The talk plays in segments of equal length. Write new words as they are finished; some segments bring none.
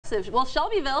impressive. Well,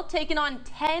 Shelbyville taking on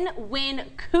 10-win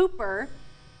Cooper.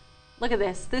 Look at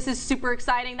this. This is super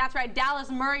exciting. That's right.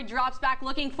 Dallas Murray drops back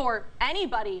looking for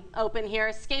anybody open here.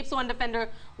 Escapes one defender,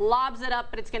 lobs it up,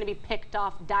 but it's going to be picked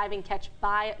off. Diving catch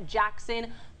by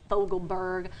Jackson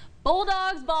Fogelberg.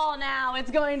 Bulldogs ball now. It's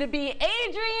going to be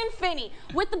Adrian Finney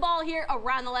with the ball here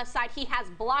around the left side. He has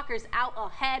blockers out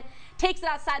ahead, takes it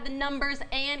outside the numbers,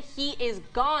 and he is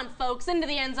gone, folks, into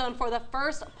the end zone for the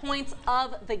first points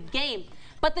of the game.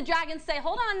 But the Dragons say,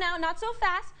 hold on now, not so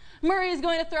fast. Murray is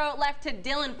going to throw it left to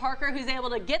Dylan Parker, who's able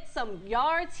to get some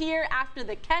yards here after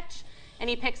the catch, and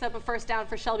he picks up a first down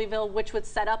for Shelbyville, which would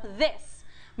set up this.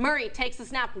 Murray takes the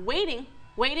snap, waiting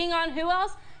on who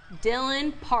else?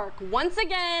 Dylan Park. Once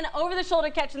again, over the shoulder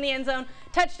catch in the end zone.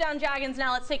 Touchdown Dragons.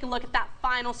 Now let's take a look at that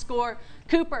final score.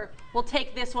 Cooper will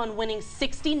take this one, winning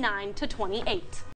 69-28.